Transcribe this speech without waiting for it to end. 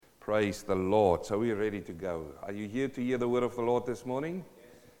Praise the Lord. So we're ready to go. Are you here to hear the word of the Lord this morning? Yes.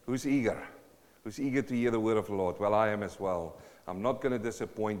 Who's eager? Who's eager to hear the word of the Lord? Well, I am as well. I'm not going to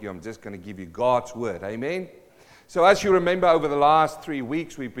disappoint you. I'm just going to give you God's word. Amen? So as you remember, over the last 3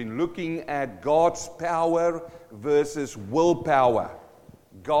 weeks, we've been looking at God's power versus willpower.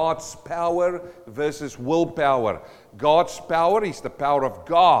 God's power versus willpower. God's power is the power of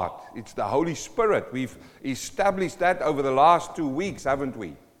God. It's the Holy Spirit. We've established that over the last 2 weeks, haven't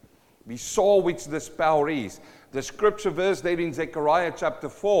we? We saw which this power is. The scripture verse there in Zechariah chapter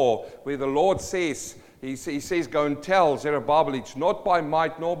 4, where the Lord says, He says, go and tell Zerubbabel, it's not by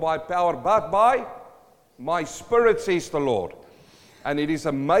might nor by power, but by my Spirit, says the Lord. And it is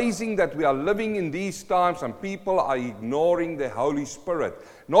amazing that we are living in these times and people are ignoring the Holy Spirit.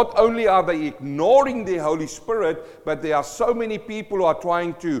 Not only are they ignoring the Holy Spirit, but there are so many people who are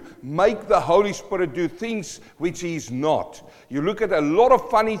trying to make the Holy Spirit do things which He is not. You look at a lot of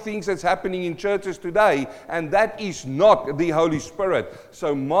funny things that's happening in churches today, and that is not the Holy Spirit.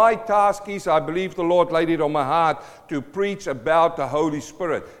 So my task is, I believe the Lord laid it on my heart, to preach about the Holy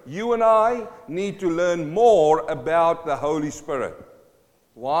Spirit. You and I need to learn more about the Holy Spirit.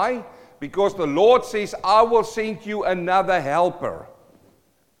 Why? Because the Lord says, I will send you another helper.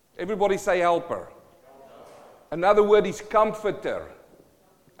 Everybody say helper. Another word is comforter.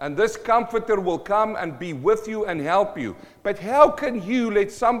 And this comforter will come and be with you and help you. But how can you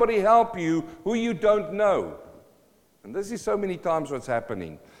let somebody help you who you don't know? And this is so many times what's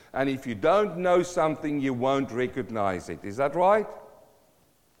happening. And if you don't know something, you won't recognize it. Is that right?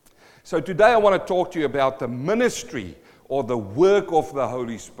 So today I want to talk to you about the ministry or the work of the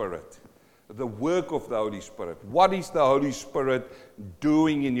Holy Spirit. The work of the Holy Spirit. What is the Holy Spirit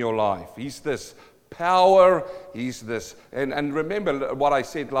doing in your life? He's this power, He's this, and remember what I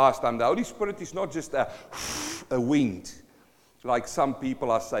said last time, the Holy Spirit is not just a wind, like some people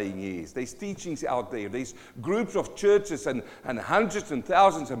are saying He is. There's teachings out there, there's groups of churches and hundreds and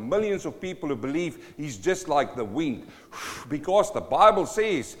thousands and millions of people who believe He's just like the wind, because the Bible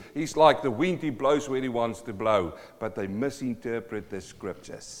says He's like the wind, He blows where He wants to blow, but they misinterpret the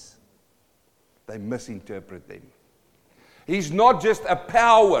scriptures. They misinterpret them. He's not just a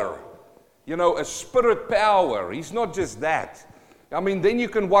power, a spirit power. He's not just that. I mean, then you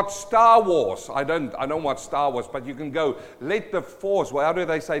can watch Star Wars. I don't watch Star Wars, but you can go, let the force, well, how do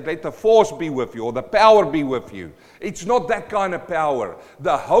they say, let the force be with you, or the power be with you. It's not that kind of power.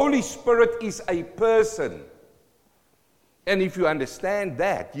 The Holy Spirit is a person. And if you understand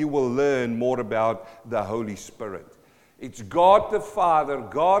that, you will learn more about the Holy Spirit. It's God the Father,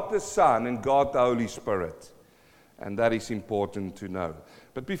 God the Son, and God the Holy Spirit. And that is important to know.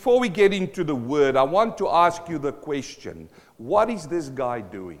 But before we get into the Word, I want to ask you the question, what is this guy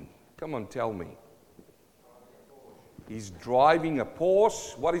doing? Come on, tell me. He's driving a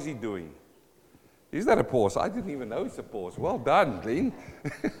Porsche. What is he doing? Is that a Porsche? I didn't even know it's a Porsche. Well done, Glenn.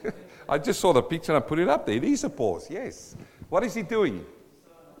 I just saw the picture and I put it up there. It is a Porsche, yes. What is he doing?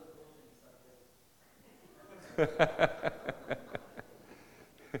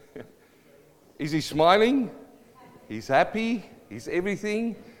 Is he smiling? He's happy? He's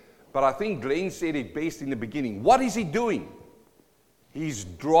everything? But I think Glenn said it best in the beginning. What is he doing? He's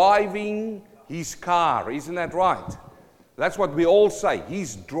driving his car. Isn't that right? That's what we all say.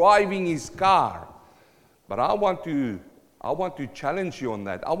 He's driving his car. But I want to challenge you on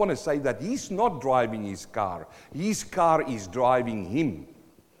that. I want to say that he's not driving his car. His car is driving him.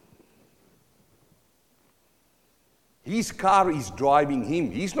 His car is driving him.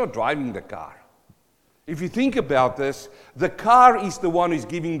 He's not driving the car. If you think about this, the car is the one who's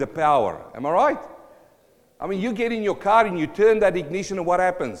giving the power. Am I right? I mean, you get in your car and you turn that ignition and what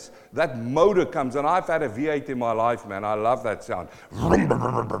happens? That motor comes, and I've had a V8 in my life, man. I love that sound.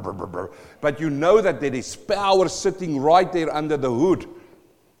 But you know that there is power sitting right there under the hood.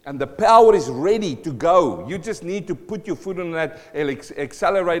 And the power is ready to go. You just need to put your foot on that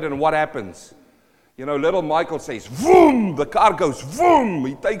accelerator, and what happens? Little Michael says, vroom! The car goes, vroom!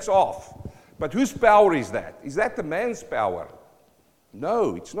 He takes off. But whose power is that? Is that the man's power?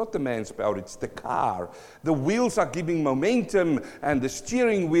 No, it's not the man's power, it's the car. The wheels are giving momentum, and the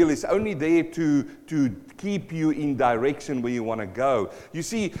steering wheel is only there to keep you in direction where you want to go. You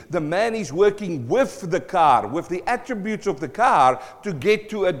see, the man is working with the car, with the attributes of the car, to get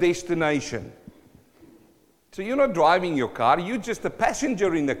to a destination. So you're not driving your car, you're just a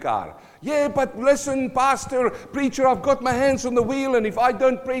passenger in the car. Yeah, but listen, pastor, preacher, I've got my hands on the wheel, and if I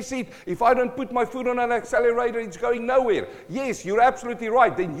don't press it, if I don't put my foot on an accelerator, it's going nowhere. Yes, you're absolutely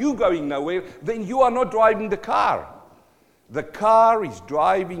right. Then you're going nowhere. Then you are not driving the car. The car is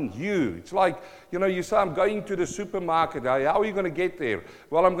driving you. It's like, you say, I'm going to the supermarket. How are you going to get there?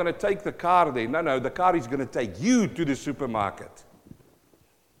 Well, I'm going to take the car there. No, the car is going to take you to the supermarket.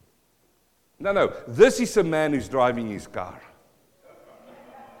 No, this is a man who's driving his car.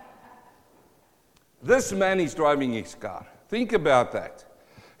 This man is driving his car. Think about that.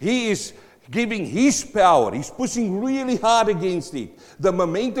 He is giving his power. He's pushing really hard against it. The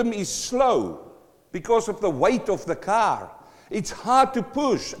momentum is slow because of the weight of the car. It's hard to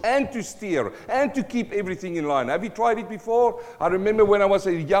push and to steer and to keep everything in line. Have you tried it before? I remember when I was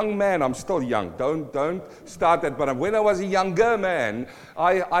a young man. I'm still young. Don't start that. But when I was a younger man,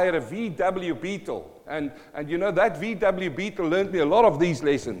 I had a VW Beetle. And that VW Beetle learned me a lot of these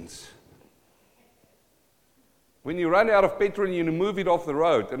lessons. When you run out of petrol and you move it off the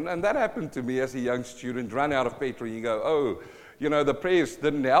road, and that happened to me as a young student, run out of petrol, and you go, the prayers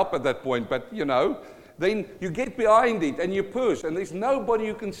didn't help at that point, but then you get behind it and you push, and there's nobody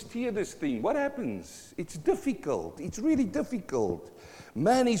who can steer this thing. What happens? It's difficult. It's really difficult.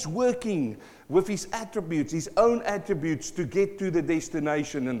 Man is working with his attributes, his own attributes, to get to the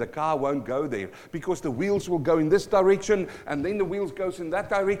destination, and the car won't go there because the wheels will go in this direction, and then the wheels goes in that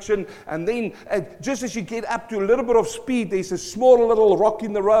direction, and then just as you get up to a little bit of speed, there's a small little rock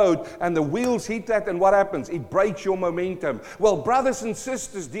in the road, and the wheels hit that, and what happens? It breaks your momentum. Well, brothers and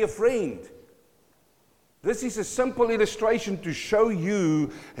sisters, dear friend, this is a simple illustration to show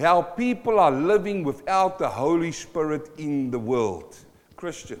you how people are living without the Holy Spirit in the world.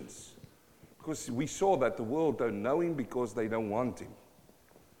 Christians. Because we saw that the world don't know Him because they don't want Him.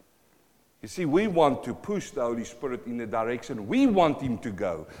 You see, we want to push the Holy Spirit in the direction we want Him to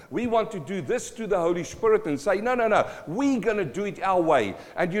go. We want to do this to the Holy Spirit and say, no, we're going to do it our way.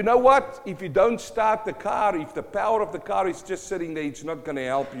 And you know what? If you don't start the car, if the power of the car is just sitting there, it's not going to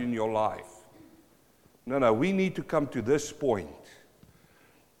help you in your life. No, we need to come to this point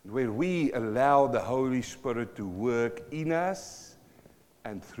where we allow the Holy Spirit to work in us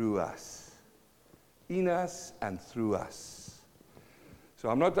and through us. In us and through us. So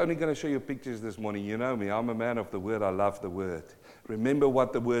I'm not only going to show you pictures this morning. You know me, I'm a man of the Word. I love the Word. Remember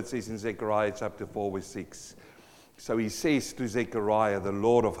what the Word says in Zechariah chapter 4 verse 6. So he says to Zechariah, the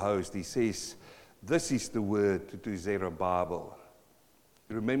Lord of hosts, he says, this is the word to Zerubbabel.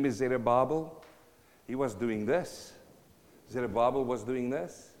 You remember Zerubbabel? He was doing this. Zerubbabel was doing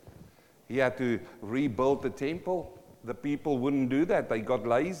this. He had to rebuild the temple. The people wouldn't do that. They got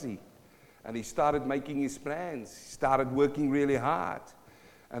lazy. And he started making his plans. He started working really hard.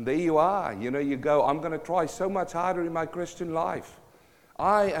 And there you are. You go, I'm going to try so much harder in my Christian life.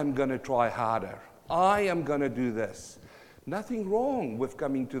 I am going to try harder. I am going to do this. Nothing wrong with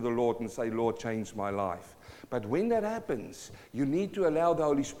coming to the Lord and say, Lord, change my life. But when that happens, you need to allow the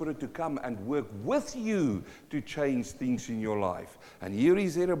Holy Spirit to come and work with you to change things in your life. And here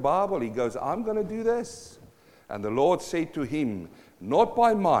is Zerubbabel. He goes, I'm going to do this. And the Lord said to him, not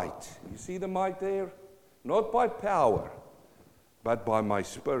by might. You see the might there? Not by power, but by my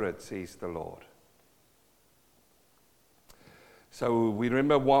Spirit, says the Lord. So we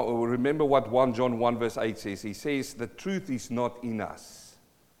remember what 1 John 1 verse 8 says. He says, the truth is not in us.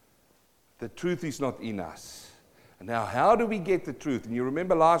 The truth is not in us. Now, how do we get the truth? And you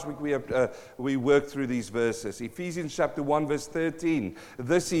remember last week we worked through these verses. Ephesians chapter 1 verse 13.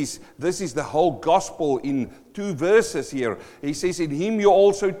 This is the whole gospel in 2 verses here. He says, in him you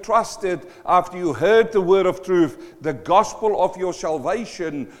also trusted after you heard the word of truth, the gospel of your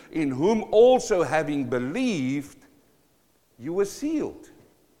salvation, in whom also having believed, you were sealed.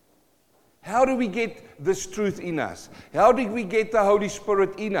 How do we get this truth in us? How do we get the Holy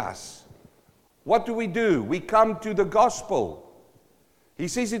Spirit in us? What do? We come to the gospel. He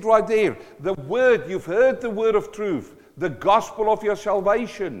says it right there. The word, you've heard the word of truth, the gospel of your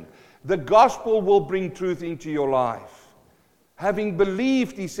salvation. The gospel will bring truth into your life. Having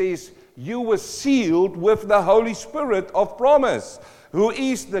believed, he says, you were sealed with the Holy Spirit of promise, who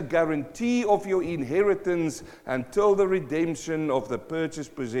is the guarantee of your inheritance until the redemption of the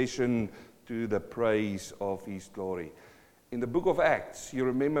purchased possession to the praise of his glory. In the book of Acts, you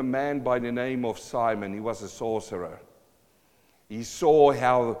remember a man by the name of Simon. He was a sorcerer. He saw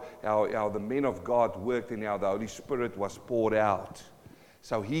how the men of God worked and how the Holy Spirit was poured out.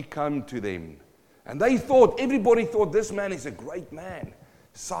 So he came to them. And everybody thought this man is a great man,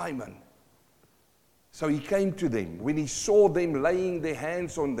 Simon. So he came to them. When he saw them laying their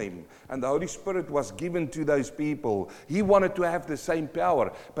hands on them, and the Holy Spirit was given to those people, he wanted to have the same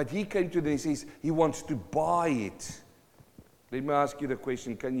power. But he came to them and says, he wants to buy it. Let me ask you the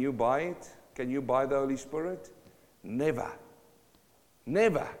question, can you buy it? Can you buy the Holy Spirit? Never.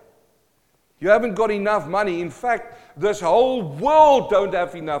 Never. You haven't got enough money. In fact, this whole world don't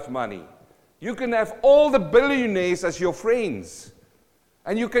have enough money. You can have all the billionaires as your friends.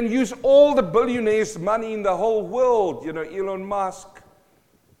 And you can use all the billionaires' money in the whole world. You know, Elon Musk.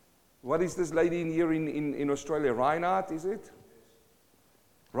 What is this lady in here in Australia? Reinhardt, is it?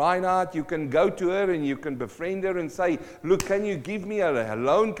 Reinhardt, you can go to her and you can befriend her and say, look, can you give me a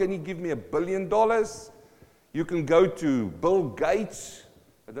loan? Can you give me $1 billion? You can go to Bill Gates.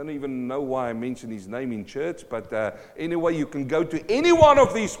 I don't even know why I mentioned his name in church, but anyway, you can go to any one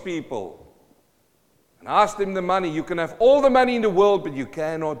of these people and ask them the money. You can have all the money in the world, but you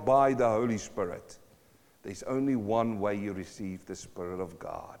cannot buy the Holy Spirit. There's only one way you receive the Spirit of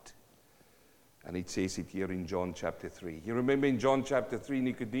God. And it says it here in John chapter 3. You remember in John chapter 3,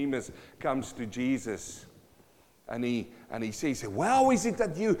 Nicodemus comes to Jesus. And he says, how is it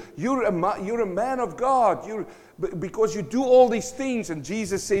that you're a man of God? Because you do all these things. And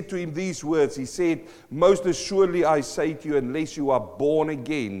Jesus said to him these words. He said, most assuredly I say to you, unless you are born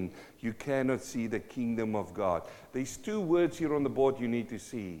again, you cannot see the kingdom of God. There's two words here on the board you need to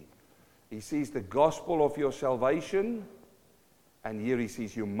see. He says the gospel of your salvation. And here he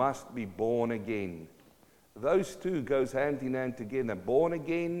says, you must be born again. Those two goes hand in hand together. Born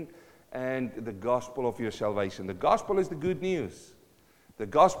again and the gospel of your salvation. The gospel is the good news. The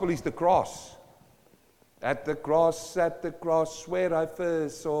gospel is the cross. At the cross, where I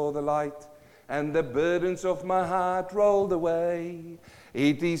first saw the light, and the burdens of my heart rolled away.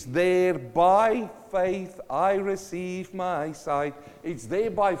 It is there by faith I receive my sight. It's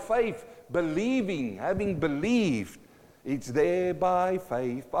there by faith, believing, having believed. It's there by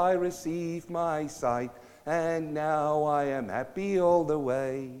faith I receive my sight, and now I am happy all the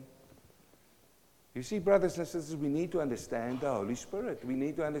way. You see, brothers and sisters, we need to understand the Holy Spirit. We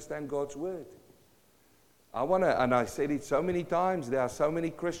need to understand God's Word. And I said it so many times, there are so many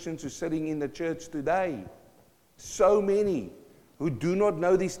Christians who are sitting in the church today, so many, who do not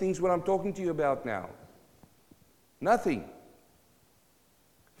know these things what I'm talking to you about now. Nothing.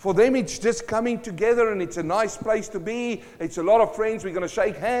 For them, it's just coming together, and it's a nice place to be. It's a lot of friends. We're going to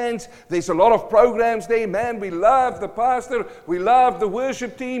shake hands. There's a lot of programs there. Man, we love the pastor. We love the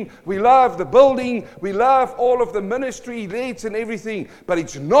worship team. We love the building. We love all of the ministry leads and everything. But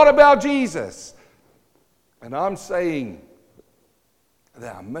it's not about Jesus. And I'm saying they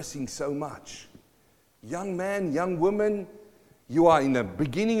are missing so much. Young man, young woman, you are in the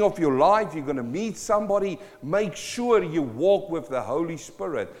beginning of your life. You're going to meet somebody. Make sure you walk with the Holy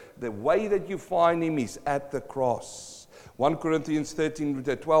Spirit. The way that you find Him is at the cross. 1 Corinthians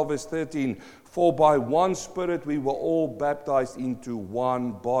 12 verse 13. For by one Spirit we were all baptized into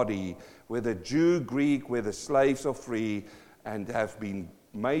one body, whether Jew, Greek, whether slaves or free, and have been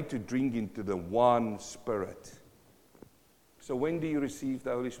made to drink into the one Spirit. So when do you receive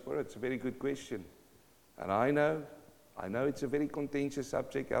the Holy Spirit? It's a very good question. And I know it's a very contentious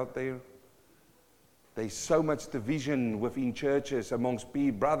subject out there. There's so much division within churches amongst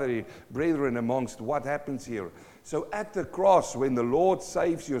brethren amongst what happens here. So at the cross, when the Lord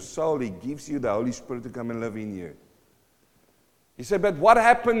saves your soul, He gives you the Holy Spirit to come and live in you. He said, but what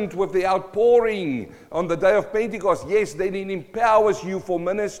happened with the outpouring on the day of Pentecost? Yes, then it empowers you for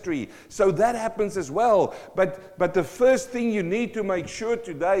ministry. So that happens as well. But the first thing you need to make sure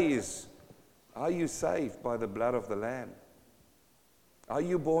today is, are you saved by the blood of the Lamb? Are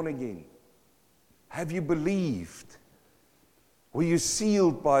you born again? Have you believed? Were you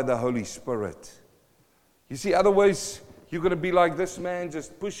sealed by the Holy Spirit? You see, otherwise, you're going to be like this man,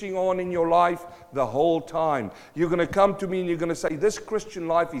 just pushing on in your life the whole time. You're going to come to me and you're going to say, this Christian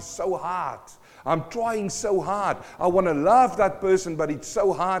life is so hard. I'm trying so hard. I want to love that person, but it's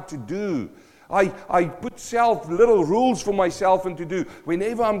so hard to do. I put little rules for myself and to do.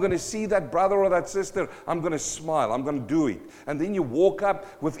 Whenever I'm going to see that brother or that sister, I'm going to smile. I'm going to do it. And then you walk up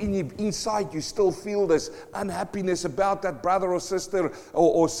inside, you still feel this unhappiness about that brother or sister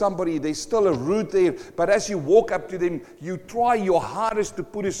or somebody. There's still a root there. But as you walk up to them, you try your hardest to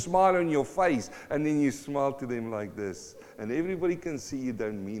put a smile on your face. And then you smile to them like this. And everybody can see you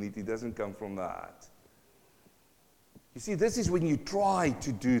don't mean it. It doesn't come from the heart. You see, this is when you try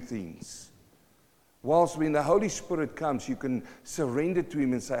to do things. Whilst when the Holy Spirit comes, you can surrender to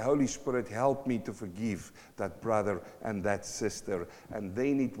Him and say, Holy Spirit, help me to forgive that brother and that sister. And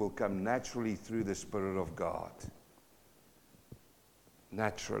then it will come naturally through the Spirit of God.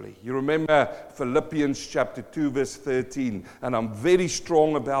 Naturally. You remember Philippians chapter 2 verse 13. And I'm very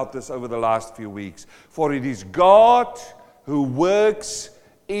strong about this over the last few weeks. For it is God who works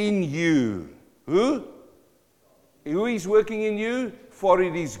in you. Who? Who is working in you? For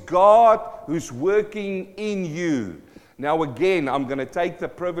it is God who's working in you. Now again, I'm going to take the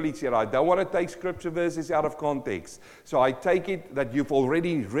privilege here. I don't want to take scripture verses out of context. So I take it that you've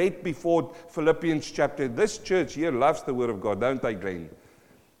already read before Philippians chapter. This church here loves the Word of God, don't they, Glenn?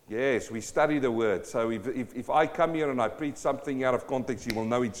 Yes, we study the Word. So if I come here and I preach something out of context, you will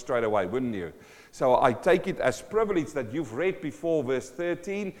know it straight away, wouldn't you? So I take it as privilege that you've read before verse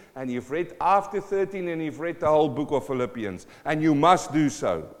 13, and you've read after 13, and you've read the whole book of Philippians. And you must do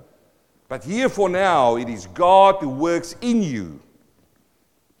so. But here for now, it is God who works in you.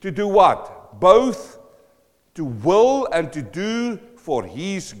 To do what? Both to will and to do for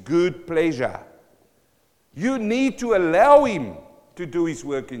His good pleasure. You need to allow Him to do His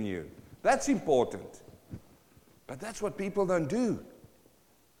work in you. That's important. But that's what people don't do.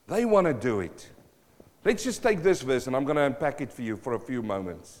 They want to do it. Let's just take this verse, and I'm going to unpack it for you for a few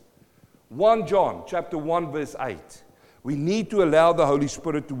moments. 1 John chapter 1 verse 8. We need to allow the Holy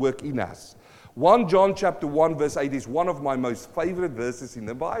Spirit to work in us. 1 John chapter 1 verse 8 is one of my most favorite verses in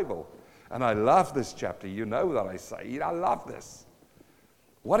the Bible. And I love this chapter. You know that I say it. I love this.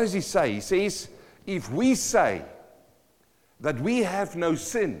 What does he say? He says, if we say that we have no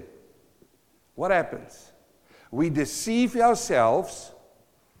sin, what happens? We deceive ourselves,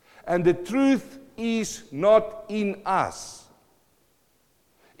 and the truth is not in us.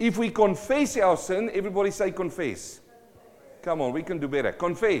 If we confess our sin, everybody say confess. Come on, we can do better.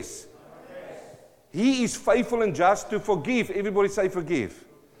 Confess. He is faithful and just to forgive. Everybody say forgive.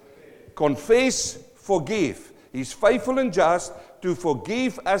 Confess, forgive. He's faithful and just to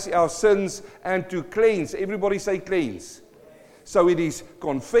forgive us our sins and to cleanse. Everybody say cleanse. So it is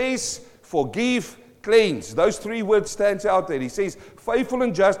confess, forgive, cleanse. Those three words stands out there. He says faithful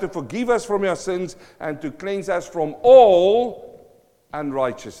and just to forgive us from our sins and to cleanse us from all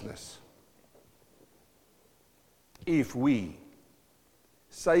unrighteousness. If we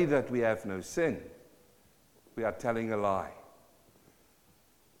say that we have no sin, we are telling a lie.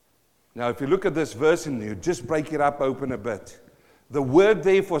 Now, if you look at this verse and you just break it up open a bit, the word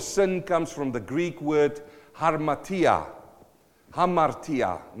there for sin comes from the Greek word harmatia.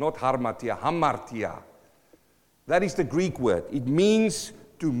 Hamartia, not harmatia, hamartia. That is the Greek word. It means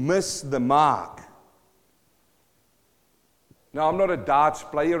to miss the mark. Now, I'm not a darts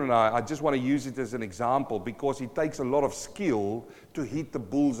player, and I just want to use it as an example because it takes a lot of skill to hit the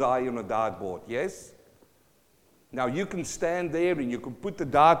bullseye on a dartboard, yes? Now, you can stand there and you can put the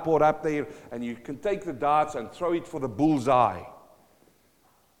dartboard up there and you can take the darts and throw it for the bullseye.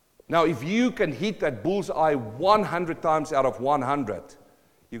 Now, if you can hit that bullseye 100 times out of 100,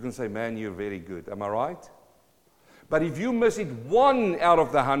 you can say, man, you're very good. Am I right? But if you miss it 1 out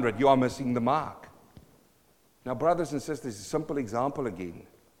of the 100, you are missing the mark. Now, brothers and sisters, a simple example again.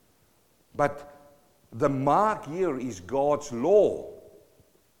 But the mark here is God's law.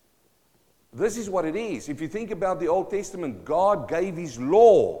 This is what it is. If you think about the Old Testament, God gave His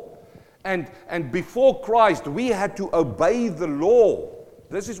law. And before Christ, we had to obey the law.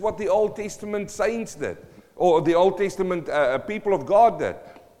 This is what the Old Testament saints did, or the Old Testament people of God did.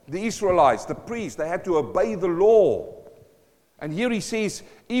 The Israelites, the priests, they had to obey the law. And here he says,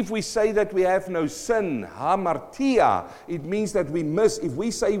 if we say that we have no sin, hamartia, it means that we miss, if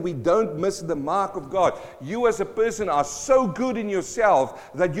we say we don't miss the mark of God, you as a person are so good in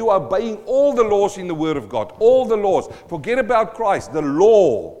yourself that you are obeying all the laws in the Word of God, all the laws. Forget about Christ, the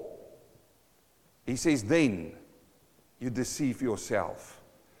law. He says, then you deceive yourself.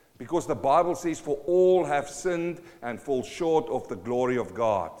 Because the Bible says, for all have sinned and fall short of the glory of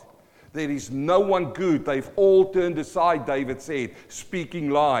God. There is no one good. They've all turned aside, David said, speaking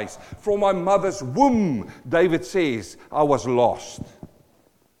lies. From my mother's womb, David says, I was lost.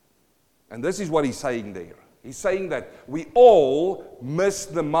 And this is what he's saying there. He's saying that we all miss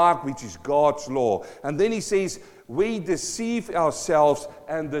the mark, which is God's law. And then he says, we deceive ourselves,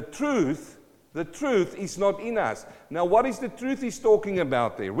 and the truth is not in us. Now, what is the truth he's talking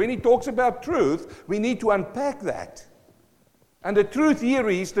about there? When he talks about truth, we need to unpack that. And the truth here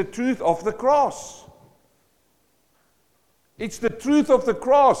is the truth of the cross. It's the truth of the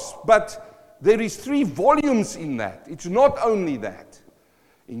cross, but there is 3 volumes in that. It's not only that.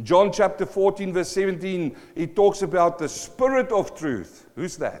 In John chapter 14, verse 17, it talks about the Spirit of truth.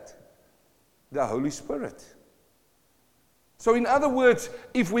 Who's that? The Holy Spirit. So in other words,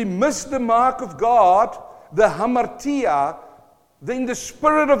 if we miss the mark of God, the hamartia, then the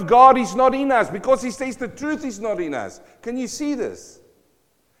Spirit of God is not in us, because he says the truth is not in us. Can you see this?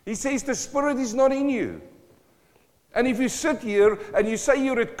 He says the Spirit is not in you. And if you sit here and you say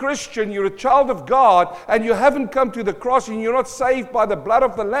you're a Christian, you're a child of God, and you haven't come to the cross and you're not saved by the blood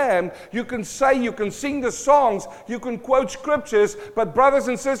of the Lamb, you can say, you can sing the songs, you can quote scriptures, but brothers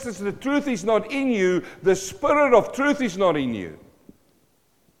and sisters, the truth is not in you. The Spirit of truth is not in you.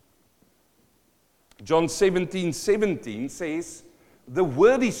 John 17:17 says, the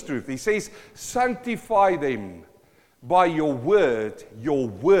word is truth. He says, sanctify them by your word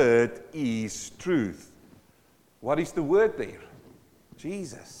is truth. What is the word there?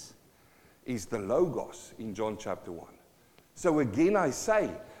 Jesus is the Logos in John chapter 1. So again I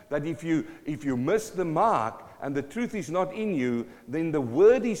say that if you miss the mark and the truth is not in you, then the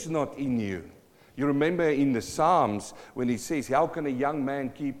word is not in you. You remember in the Psalms when he says, how can a young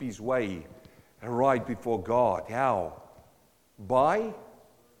man keep his way right before God? How? By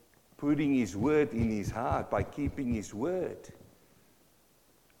putting his word in his heart, by keeping his word.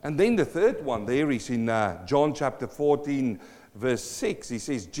 And then the third one there is in John chapter 14, verse 6. He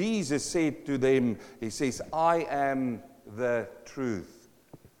says, Jesus said to them, he says, I am the truth.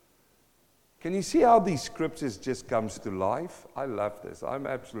 Can you see how these scriptures just comes to life? I love this. I'm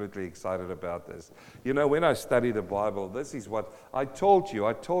absolutely excited about this. You know, when I study the Bible, this is what I told you.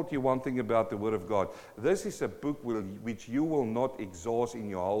 I told you one thing about the Word of God. This is a book which you will not exhaust in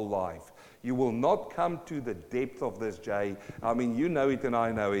your whole life. You will not come to the depth of this, Jay. I mean, you know it and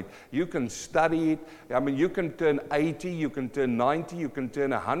I know it. You can study it. I mean, you can turn 80, you can turn 90, you can turn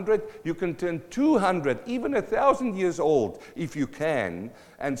 100, you can turn 200, even 1,000 years old, if you can,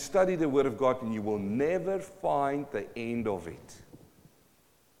 and study the Word of God, and you will never find the end of it.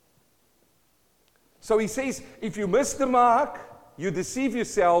 So he says, if you miss the mark, you deceive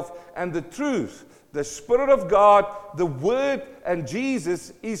yourself, and the truth, the Spirit of God, the Word, and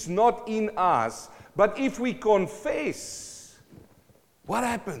Jesus is not in us. But if we confess, what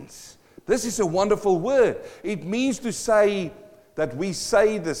happens? This is a wonderful word. It means to say that we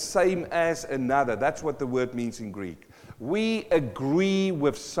say the same as another. That's what the word means in Greek. We agree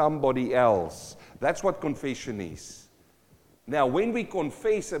with somebody else. That's what confession is. Now, when we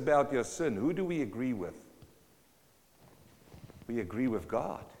confess about your sin, who do we agree with? We agree with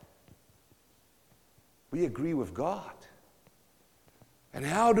God. We agree with God. And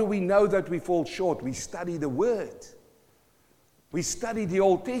how do we know that we fall short? We study the Word. We study the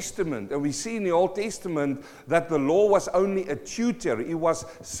Old Testament, and we see in the Old Testament that the law was only a tutor. It was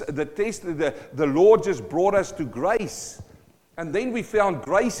the law just brought us to grace. And then we found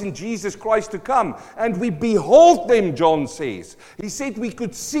grace in Jesus Christ to come. And we behold them, John says. He said we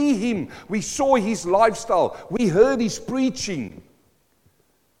could see him. We saw his lifestyle. We heard his preaching.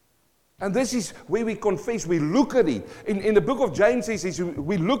 And this is where we confess, we look at it. In the book of James, it says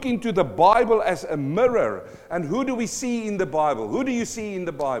we look into the Bible as a mirror. And who do we see in the Bible? Who do you see in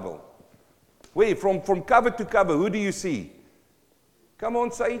the Bible? Where? From cover to cover, who do you see? Come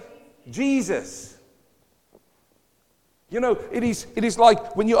on, say it. Jesus. You know, it is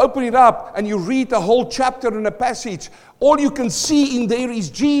like when you open it up and you read the whole chapter in a passage, all you can see in there is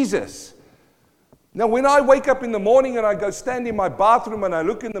Jesus. Now, when I wake up in the morning and I go stand in my bathroom and I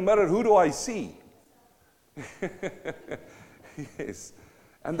look in the mirror, who do I see? Yes.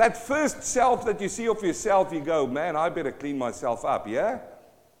 And that first self that you see of yourself, you go, man, I better clean myself up, yeah?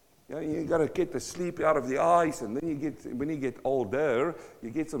 You got to get the sleep out of the eyes, and then when you get older, you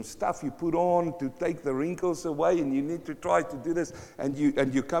get some stuff you put on to take the wrinkles away, and you need to try to do this, and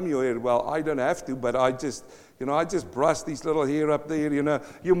you come here, well, I don't have to, but I just brush this little hair up there,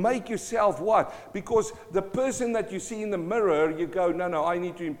 You make yourself what? Because the person that you see in the mirror, you go, no, I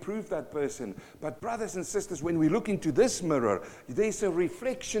need to improve that person. But brothers and sisters, when we look into this mirror, there's a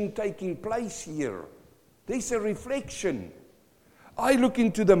reflection taking place here. There's a reflection. I look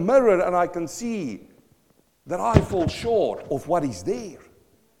into the mirror and I can see that I fall short of what is there.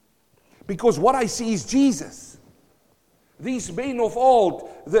 Because what I see is Jesus. These men of old,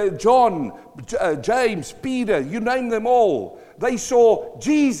 John, James, Peter, you name them all, they saw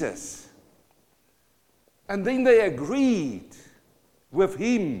Jesus. And then they agreed with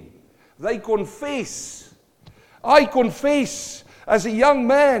him. They confess. I confess as a young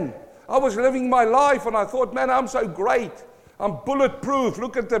man. I was living my life and I thought, man, I'm so great. I'm bulletproof.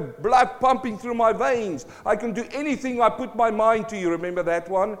 Look at the blood pumping through my veins. I can do anything I put my mind to. You remember that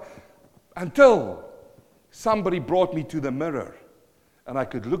one? Until somebody brought me to the mirror. And I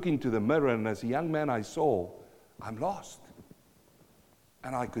could look into the mirror, and as a young man I saw, I'm lost.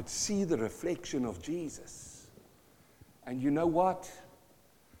 And I could see the reflection of Jesus. And you know what?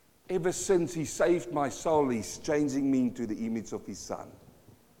 Ever since he saved my soul, he's changing me into the image of his Son.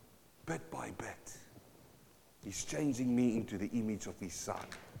 Bit by bit. He's changing me into the image of his Son.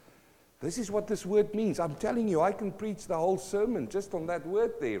 This is what this word means. I'm telling you, I can preach the whole sermon just on that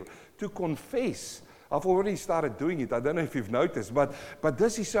word there. To confess. I've already started doing it. I don't know if you've noticed, but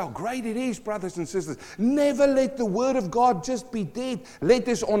this is how great it is, brothers and sisters. Never let the Word of God just be dead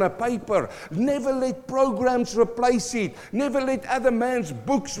letters on a paper. Never let programs replace it. Never let other man's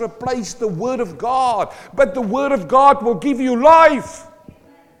books replace the Word of God. But the Word of God will give you life.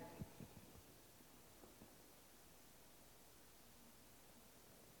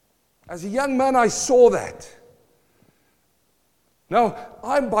 As a young man, I saw that. Now,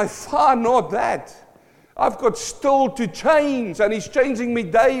 I'm by far not that. I've got still to change, and He's changing me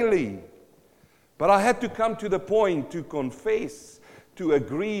daily. But I had to come to the point to confess, to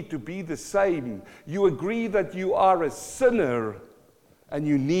agree to be the same. You agree that you are a sinner, and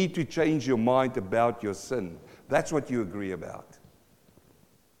you need to change your mind about your sin. That's what you agree about.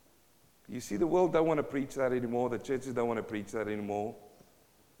 You see, the world don't want to preach that anymore. The churches don't want to preach that anymore.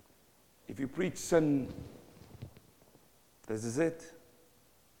 If you preach sin, this is it.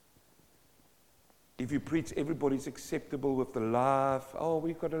 If you preach everybody's acceptable with the love, oh,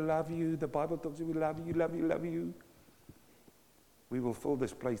 we've got to love you. The Bible talks about we love you, love you, love you. We will fill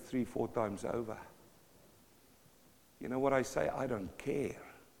this place 3-4 times over. You know what I say? I don't care.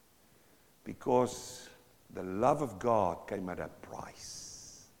 Because the love of God came at a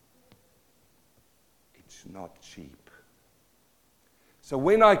price. It's not cheap. So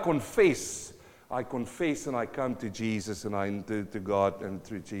when I confess and I come to Jesus and to God and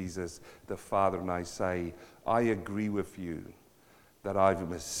through Jesus, the Father, and I say, I agree with you that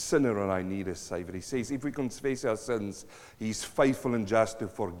I'm a sinner and I need a Savior. He says, if we confess our sins, He's faithful and just to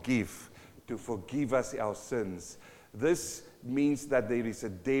forgive us our sins. This means that there is a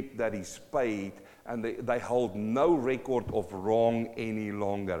debt that is paid, and they hold no record of wrong any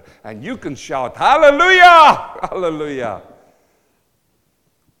longer. And you can shout, hallelujah! Hallelujah!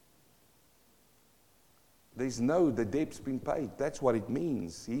 The debt's been paid. That's what it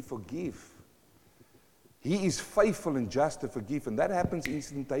means. He forgive. He is faithful and just to forgive. And that happens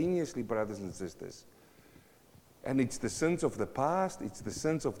instantaneously, brothers and sisters. And it's the sins of the past, it's the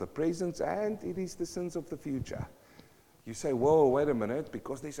sins of the present, and it is the sins of the future. You say, whoa, wait a minute,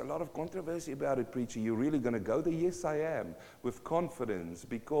 because there's a lot of controversy about it, preacher. You're really going to go there? Yes, I am, with confidence,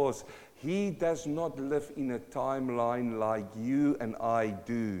 because He does not live in a timeline like you and I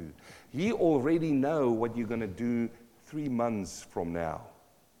do. He already knows what you're going to do 3 months from now.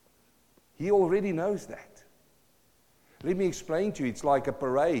 He already knows that. Let me explain to you. It's like a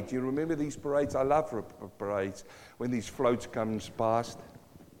parade. You remember these parades? I love parades when these floats comes past.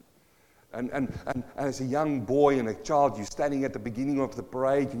 And as a young boy and a child, you're standing at the beginning of the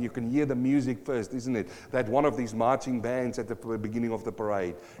parade and you can hear the music first, isn't it? That one of these marching bands at the beginning of the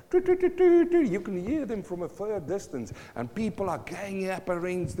parade. You can hear them from a far distance, and people are ganging up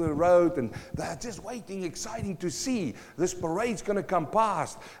against the road and they're just waiting, exciting to see this parade's going to come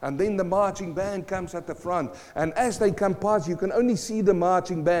past. And then the marching band comes at the front, and as they come past, you can only see the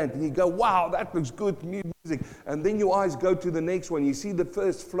marching band, and you go, wow, that looks good music. And then your eyes go to the next one. You see the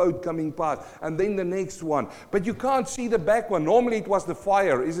first float coming past, and then the next one. But you can't see the back one. Normally it was the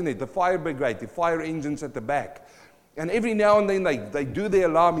fire, isn't it? The fire brigade, the fire engines at the back. And every now and then they do the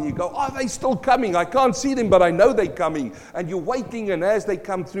alarm, and you go, oh, they're still coming. I can't see them, but I know they're coming. And you're waiting, and as they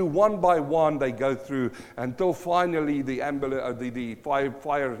come through, one by one, they go through, until finally the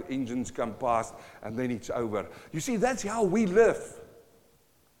fire engines come past, and then it's over. You see, that's how we live.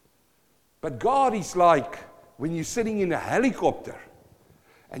 But God is like when you're sitting in a helicopter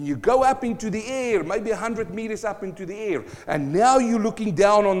and you go up into the air, maybe 100 meters up into the air, and now you're looking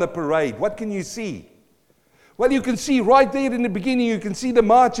down on the parade. What can you see? Well, you can see right there in the beginning, you can see the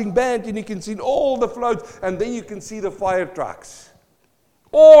marching band, and you can see all the floats, and then you can see the fire trucks.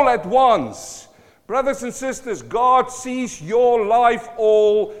 All at once. Brothers and sisters, God sees your life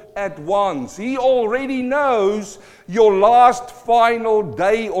all at once. He already knows your last final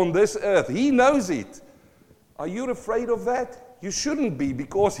day on this earth. He knows it. Are you afraid of that? You shouldn't be,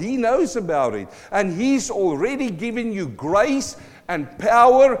 because He knows about it. And He's already given you grace and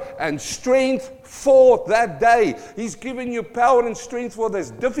power and strength for that day. He's given you power and strength for this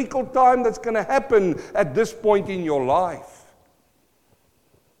difficult time that's going to happen at this point in your life.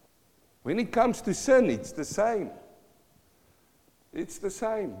 When it comes to sin, it's the same. It's the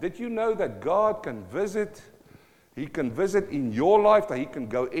same. Did you know that God can visit? He can visit in your life. He can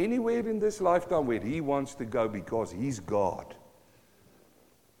go anywhere in this lifetime where He wants to go, because He's God.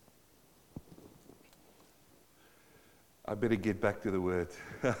 I better get back to the word.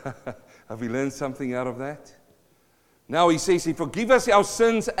 Have we learned something out of that? Now He says He forgives us our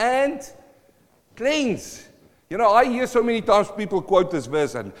sins and cleanse. You know, I hear so many times people quote this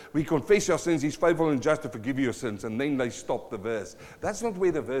verse, and we confess our sins, He's faithful and just to forgive your sins, and then they stop the verse. That's not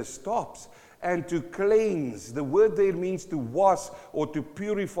where the verse stops. And to cleanse, the word there means to wash or to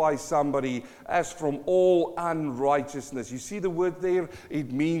purify somebody as from all unrighteousness. You see the word there?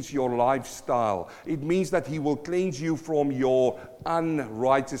 It means your lifestyle. It means that He will cleanse you from your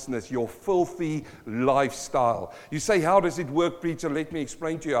unrighteousness, your filthy lifestyle. You say, how does it work, preacher? Let me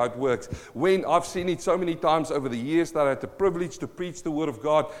explain to you how it works. When I've seen it so many times over the years that I had the privilege to preach the word of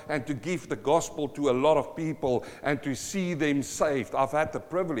God and to give the gospel to a lot of people and to see them saved. I've had the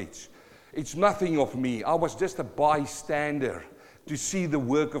privilege. It's nothing of me. I was just a bystander to see the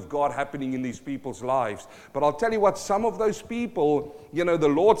work of God happening in these people's lives. But I'll tell you what, some of those people, you know, the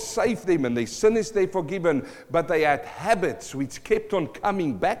Lord saved them and their sin is they forgiven, but they had habits which kept on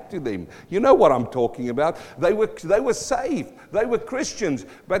coming back to them. You know what I'm talking about. They were saved. They were Christians,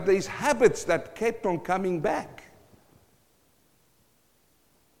 but there's habits that kept on coming back.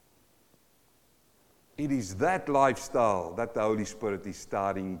 It is that lifestyle that the Holy Spirit is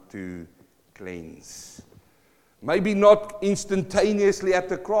starting to cleanse. Maybe not instantaneously at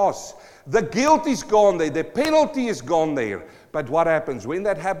the cross. The guilt is gone there. The penalty is gone there. But what happens? When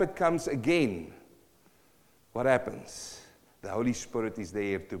that habit comes again, what happens? The Holy Spirit is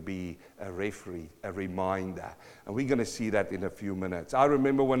there to be a referee, a reminder. And we're going to see that in a few minutes. I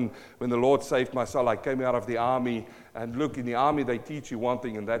remember when the Lord saved my soul, I came out of the army. And look, in the army they teach you one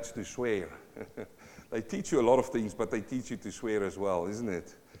thing, and that's to swear. They teach you a lot of things, but they teach you to swear as well, isn't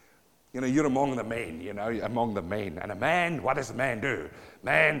it? You know, you're among the men, among the men. And a man, what does a man do?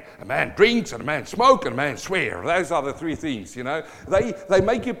 A man drinks, and a man smokes, and a man swears. Those are the three things, They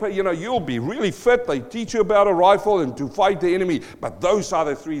make you, you'll be really fit. They teach you about a rifle and to fight the enemy. But those are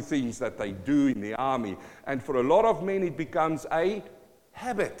the three things that they do in the army. And for a lot of men, it becomes a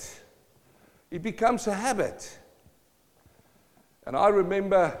habit. It becomes a habit. And I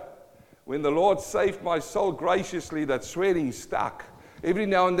remember when the Lord saved my soul graciously, that swearing stuck. Every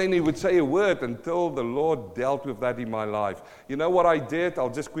now and then He would say a word until the Lord dealt with that in my life. You know what I did? I'll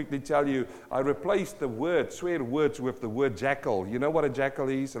just quickly tell you. I replaced the word, swear words, with the word jackal. You know what a jackal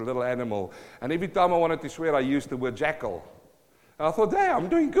is? A little animal. And every time I wanted to swear, I used the word jackal. And I thought, hey, I'm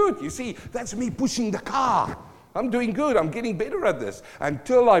doing good. You see, that's me pushing the car. I'm doing good. I'm getting better at this.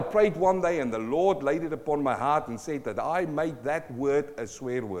 Until I prayed one day and the Lord laid it upon my heart and said that I made that word a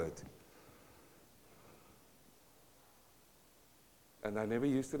swear word. And I never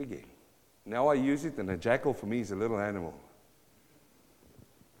used it again. Now I use it, and a jackal for me is a little animal.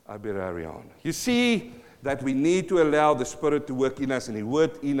 I better hurry on. You see that we need to allow the Spirit to work in us, and He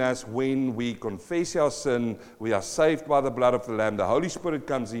worked in us when we confess our sin. We are saved by the blood of the Lamb. The Holy Spirit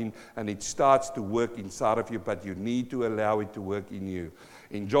comes in, and it starts to work inside of you, but you need to allow it to work in you.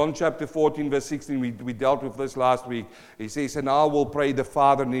 In John chapter 14, verse 16, we dealt with this last week. He says, and I will pray the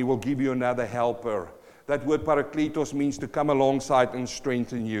Father, and He will give you another helper. That word parakletos means to come alongside and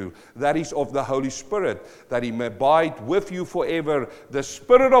strengthen you. That is of the Holy Spirit, that He may abide with you forever. The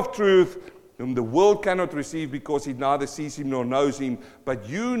Spirit of truth, whom the world cannot receive because it neither sees Him nor knows Him, but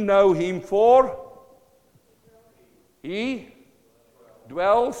you know Him, for He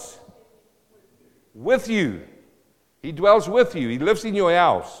dwells with you. He dwells with you. He lives in your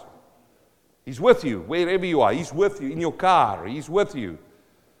house. He's with you wherever you are. He's with you in your car. He's with you.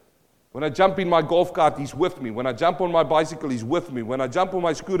 When I jump in my golf cart, He's with me. When I jump on my bicycle, He's with me. When I jump on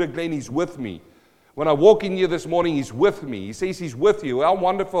my scooter, Glenn, He's with me. When I walk in here this morning, He's with me. He says He's with you. How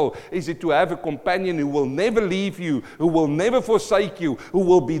wonderful is it to have a companion who will never leave you, who will never forsake you, who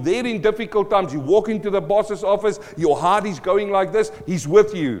will be there in difficult times. You walk into the boss's office, your heart is going like this, He's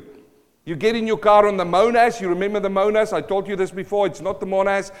with you. You get in your car on the Monas. You remember the Monas? I told you this before. It's not the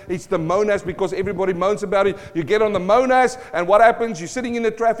Monas. It's the Monas because everybody moans about it. You get on the Monas, and what happens? You're sitting in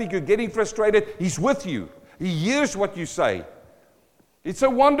the traffic. You're getting frustrated. He's with you. He hears what you say. It's so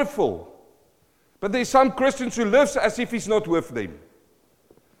wonderful. But there's some Christians who live as if He's not with them.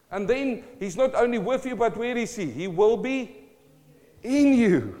 And then He's not only with you, but where is He? He will be in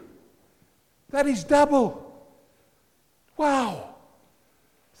you. That is double. Wow.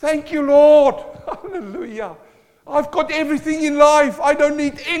 Thank you, Lord. Hallelujah. I've got everything in life. I don't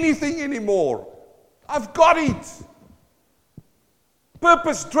need anything anymore. I've got it.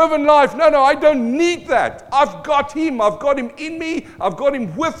 Purpose-driven life. No, I don't need that. I've got Him. I've got Him in me. I've got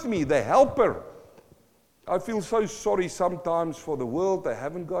Him with me, the helper. I feel so sorry sometimes for the world. They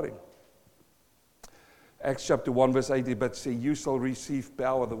haven't got Him. Acts chapter 1, verse 80, but say, you shall receive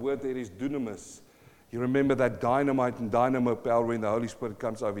power. The word there is dunamis. You remember that dynamite and dynamo power when the Holy Spirit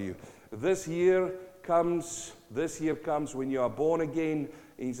comes over you. This year comes when you are born again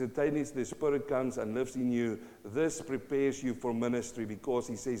instantaneously the Spirit comes and lives in you. This prepares you for ministry, because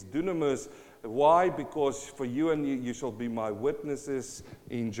he says, dunamis. Why? Because for you and you shall be my witnesses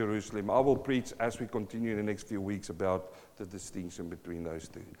in Jerusalem. I will preach as we continue in the next few weeks about the distinction between those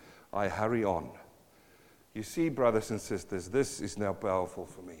two. I hurry on. You see, brothers and sisters, this is now powerful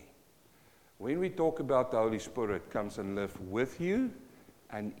for me. When we talk about the Holy Spirit comes and lives with you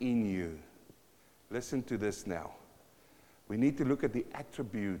and in you, listen to this now. We need to look at the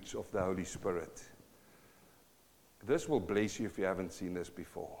attributes of the Holy Spirit. This will bless you if you haven't seen this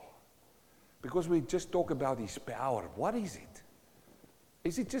before. Because we just talk about his power. What is it?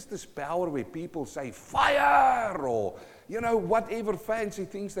 Is it just this power where people say fire or, whatever fancy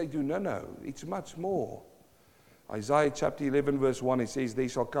things they do? No. It's much more. Isaiah chapter 11 verse 1, it says, there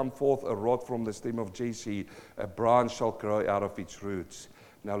shall come forth a rod from the stem of Jesse, a branch shall grow out of its roots.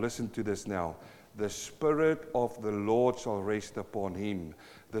 Now listen to this now. The Spirit of the Lord shall rest upon him.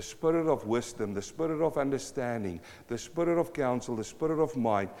 The Spirit of wisdom, the Spirit of understanding, the Spirit of counsel, the Spirit of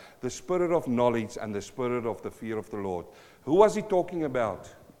might, the Spirit of knowledge, and the Spirit of the fear of the Lord. Who was he talking about?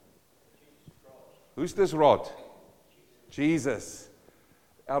 Who's this rod? Jesus.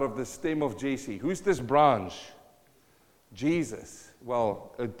 Out of the stem of Jesse. Who's this branch? Jesus.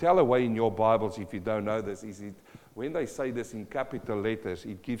 Well, tell away in your Bibles if you don't know this. When they say this in capital letters,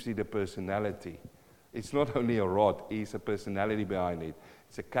 it gives it a personality. It's not only a rod, it's a personality behind it.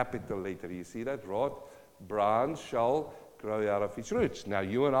 It's a capital letter. You see that? Rod, branch shall grow out of its roots. Now,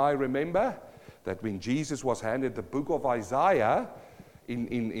 you and I remember that when Jesus was handed the book of Isaiah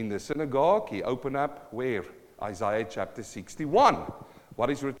in the synagogue, he opened up where? Isaiah chapter 61. What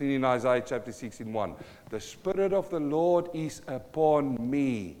is written in Isaiah chapter 61? The Spirit of the Lord is upon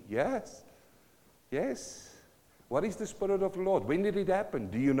me. Yes? Yes. What is the Spirit of the Lord? When did it happen?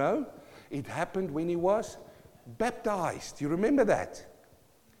 Do you know? It happened when he was baptized. You remember that?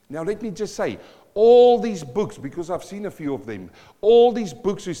 Now let me just say, all these books, because I've seen a few of them, all these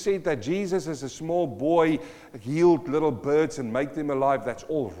books who said that Jesus as a small boy healed little birds and made them alive, that's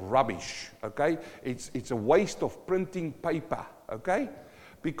all rubbish, okay? It's a waste of printing paper, okay?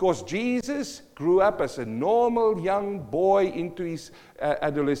 Because Jesus grew up as a normal young boy into his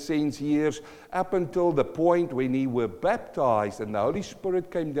adolescence years, up until the point when he was baptized and the Holy Spirit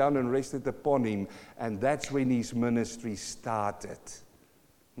came down and rested upon him, and that's when his ministry started.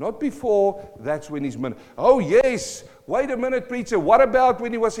 Not before, that's when his ministry. Oh yes, wait a minute, preacher, what about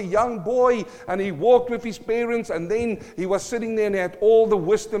when he was a young boy and he walked with his parents and then he was sitting there and he had all the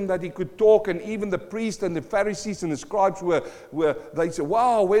wisdom that he could talk, and even the priests and the Pharisees and the scribes were they said,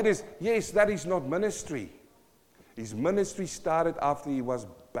 wow, where is, yes, that is not ministry. His ministry started after he was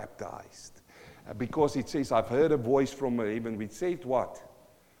baptized. Because it says, I've heard a voice from heaven which said what?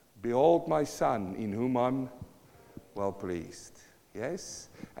 Behold my son in whom I'm well pleased. Yes?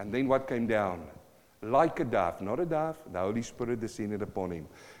 And then what came down? Like a dove, not a dove, the Holy Spirit descended upon him.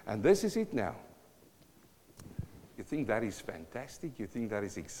 And this is it now. You think that is fantastic? You think that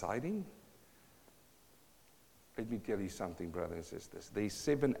is exciting? Let me tell you something, brothers and sisters. There's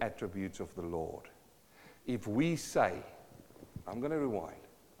 7 attributes of the Lord. If we say, I'm going to rewind.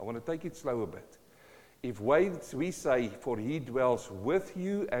 I want to take it slow a bit. If we say, for he dwells with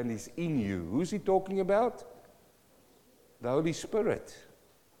you and is in you, who's he talking about? The Holy Spirit.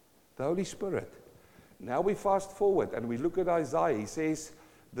 The Holy Spirit. Now we fast forward and we look at Isaiah. He says,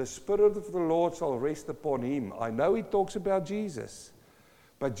 the Spirit of the Lord shall rest upon him. I know he talks about Jesus.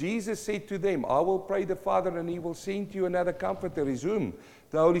 But Jesus said to them, I will pray the Father and he will send you another comforter. Is whom?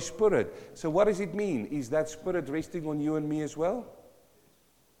 The Holy Spirit. So what does it mean? Is that Spirit resting on you and me as well?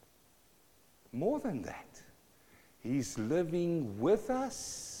 More than that. He's living with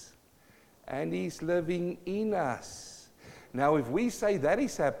us and he's living in us. Now, if we say that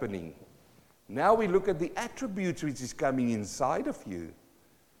is happening, now we look at the attributes which is coming inside of you.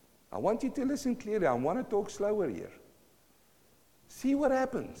 I want you to listen clearly. I want to talk slower here. See what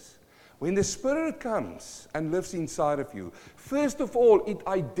happens. When the Spirit comes and lives inside of you, first of all, it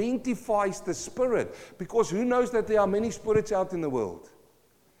identifies the Spirit. Because who knows that there are many spirits out in the world?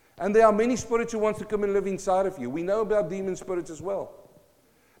 And there are many spirits who want to come and live inside of you. We know about demon spirits as well.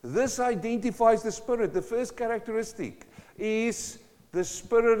 This identifies the Spirit. The first characteristic is the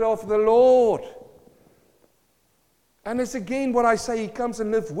Spirit of the Lord. And it's again what I say, he comes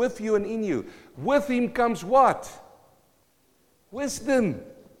and lives with you and in you. With him comes what? Wisdom.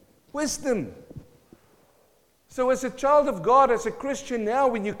 Wisdom. So as a child of God, as a Christian now,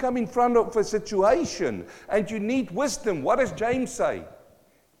 when you come in front of a situation and you need wisdom, what does James say?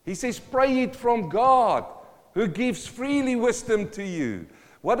 He says, pray it from God, who gives freely wisdom to you.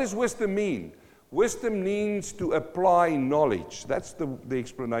 What does wisdom mean? Wisdom means to apply knowledge. That's the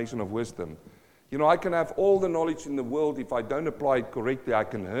explanation of wisdom. You know, I can have all the knowledge in the world. If I don't apply it correctly, I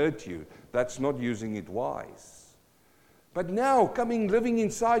can hurt you. That's not using it wise. But now, living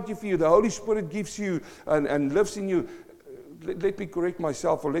inside of you, the Holy Spirit gives you and lives in you. Let me correct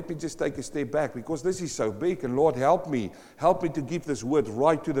myself, or let me just take a step back, because this is so big, and Lord, help me to give this word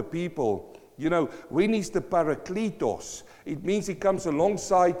right to the people. You know, when He's the Parakletos, it means He comes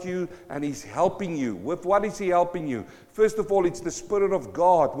alongside you and He's helping you. With what is He helping you? First of all, it's the Spirit of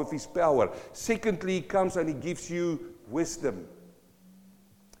God with His power. Secondly, He comes and He gives you wisdom.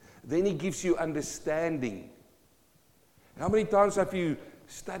 Then He gives you understanding. How many times have you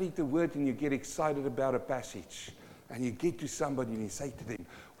studied the Word and you get excited about a passage? And you get to somebody and you say to them,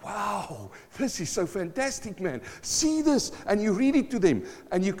 wow, this is so fantastic, man. See this. And you read it to them.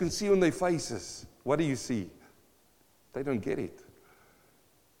 And you can see on their faces. What do you see? They don't get it.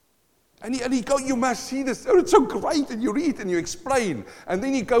 And you go, you must see this. Oh, it's so great. And you read and you explain. And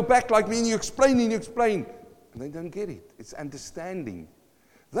then you go back like me and you explain and you explain. And they don't get it. It's understanding.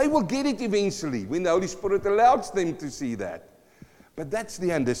 They will get it eventually when the Holy Spirit allows them to see that. But that's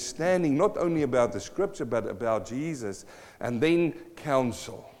the understanding, not only about the Scripture, but about Jesus. And then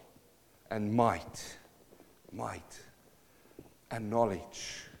counsel and might and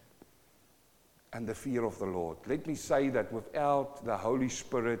knowledge and the fear of the Lord. Let me say that without the Holy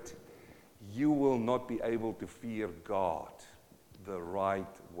Spirit, you will not be able to fear God the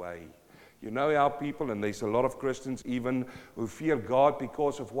right way. You know our people, and there's a lot of Christians even who fear God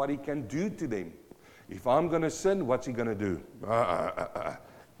because of what He can do to them. If I'm going to sin, what's He going to do?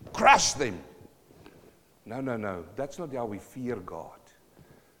 Crush them. No. That's not how we fear God.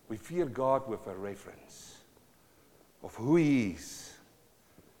 We fear God with a reverence of who He is.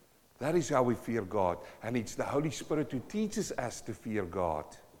 That is how we fear God. And it's the Holy Spirit who teaches us to fear God.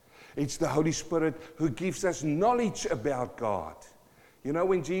 It's the Holy Spirit who gives us knowledge about God. You know,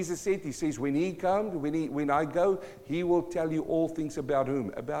 when Jesus said, He says, when He comes, when I go, He will tell you all things about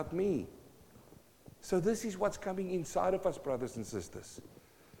whom? About me. So this is what's coming inside of us, brothers and sisters.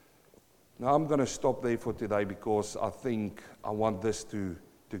 Now I'm going to stop there for today because I think I want this to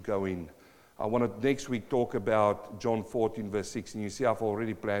go in. I want to next week talk about John 14 verse 6. And you see I've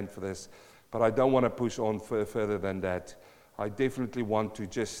already planned for this. But I don't want to push on further than that. I definitely want to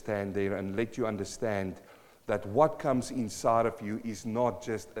just stand there and let you understand that what comes inside of you is not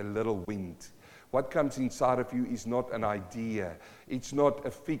just a little wind. What comes inside of you is not an idea. It's not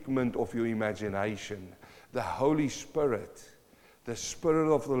a figment of your imagination. The Holy Spirit, the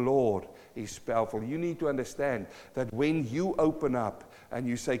Spirit of the Lord is powerful. You need to understand that when you open up and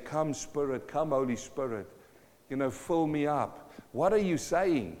you say, come Spirit, come Holy Spirit, fill me up. What are you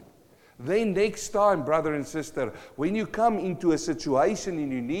saying? Then next time, brother and sister, when you come into a situation and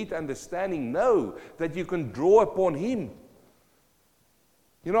you need understanding, know that you can draw upon Him.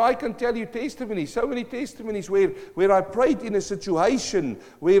 I can tell you testimonies, so many testimonies where I prayed in a situation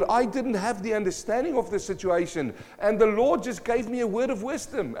where I didn't have the understanding of the situation, and the Lord just gave me a word of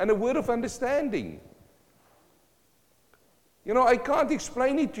wisdom and a word of understanding. I can't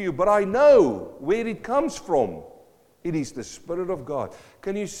explain it to you, but I know where it comes from. It is the Spirit of God.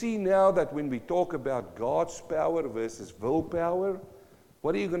 Can you see now that when we talk about God's power versus willpower,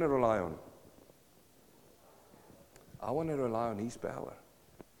 what are you going to rely on? I want to rely on His power.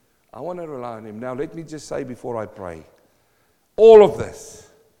 I want to rely on Him. Now, let me just say before I pray, all of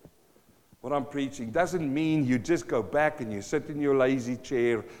this, what I'm preaching, doesn't mean you just go back and you sit in your lazy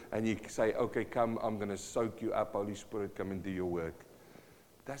chair and you say, okay, come, I'm going to soak you up, Holy Spirit, come and do your work.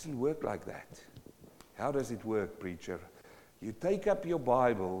 It doesn't work like that. How does it work, preacher? You take up your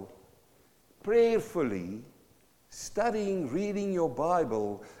Bible, prayerfully, studying, reading your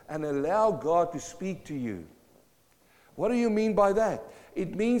Bible, and allow God to speak to you. What do you mean by that?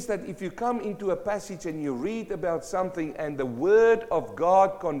 It means that if you come into a passage and you read about something and the Word of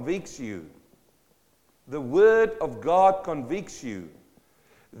God convicts you, the Word of God convicts you,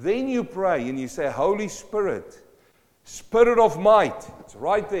 then you pray and you say, Holy Spirit, Spirit of might, it's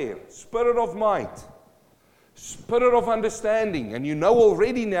right there, Spirit of might, Spirit of understanding, and you know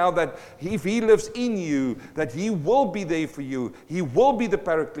already now that if He lives in you, that He will be there for you, He will be the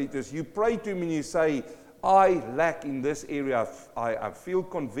Paracletus. You pray to Him and you say, I lack in this area. I feel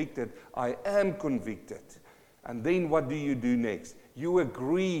convicted. I am convicted. And then what do you do next? You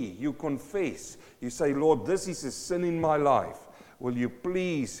agree. You confess. You say, Lord, this is a sin in my life. Will you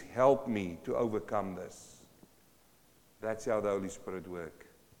please help me to overcome this? That's how the Holy Spirit works.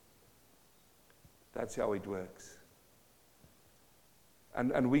 That's how it works.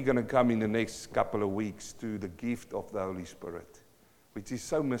 And we're going to come in the next couple of weeks to the gift of the Holy Spirit. which is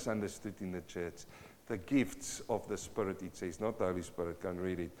so misunderstood in the church. The gifts of the Spirit, it says, not the Holy Spirit. Go and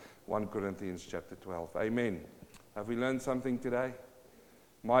read it. 1 Corinthians chapter 12. Amen. Have we learned something today?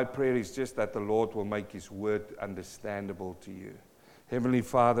 My prayer is just that the Lord will make His word understandable to you. Heavenly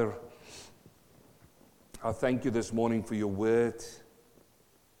Father, I thank you this morning for your word.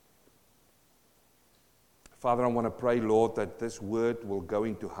 Father, I want to pray, Lord, that this word will go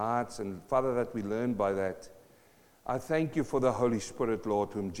into hearts, and Father, that we learn by that. I thank you for the Holy Spirit,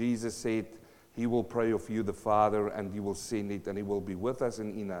 Lord, whom Jesus said He will pray of you the Father, and He will send it, and He will be with us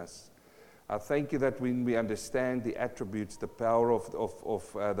and in us. I thank you that when we understand the attributes, the power of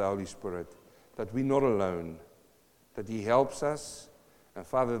the Holy Spirit, that we're not alone, that He helps us. And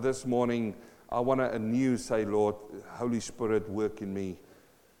Father, this morning, I want to anew say, Lord, Holy Spirit, work in me.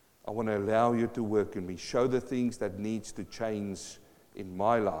 I want to allow you to work in me. Show the things that needs to change in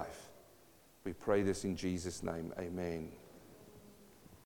my life. We pray this in Jesus' name. Amen.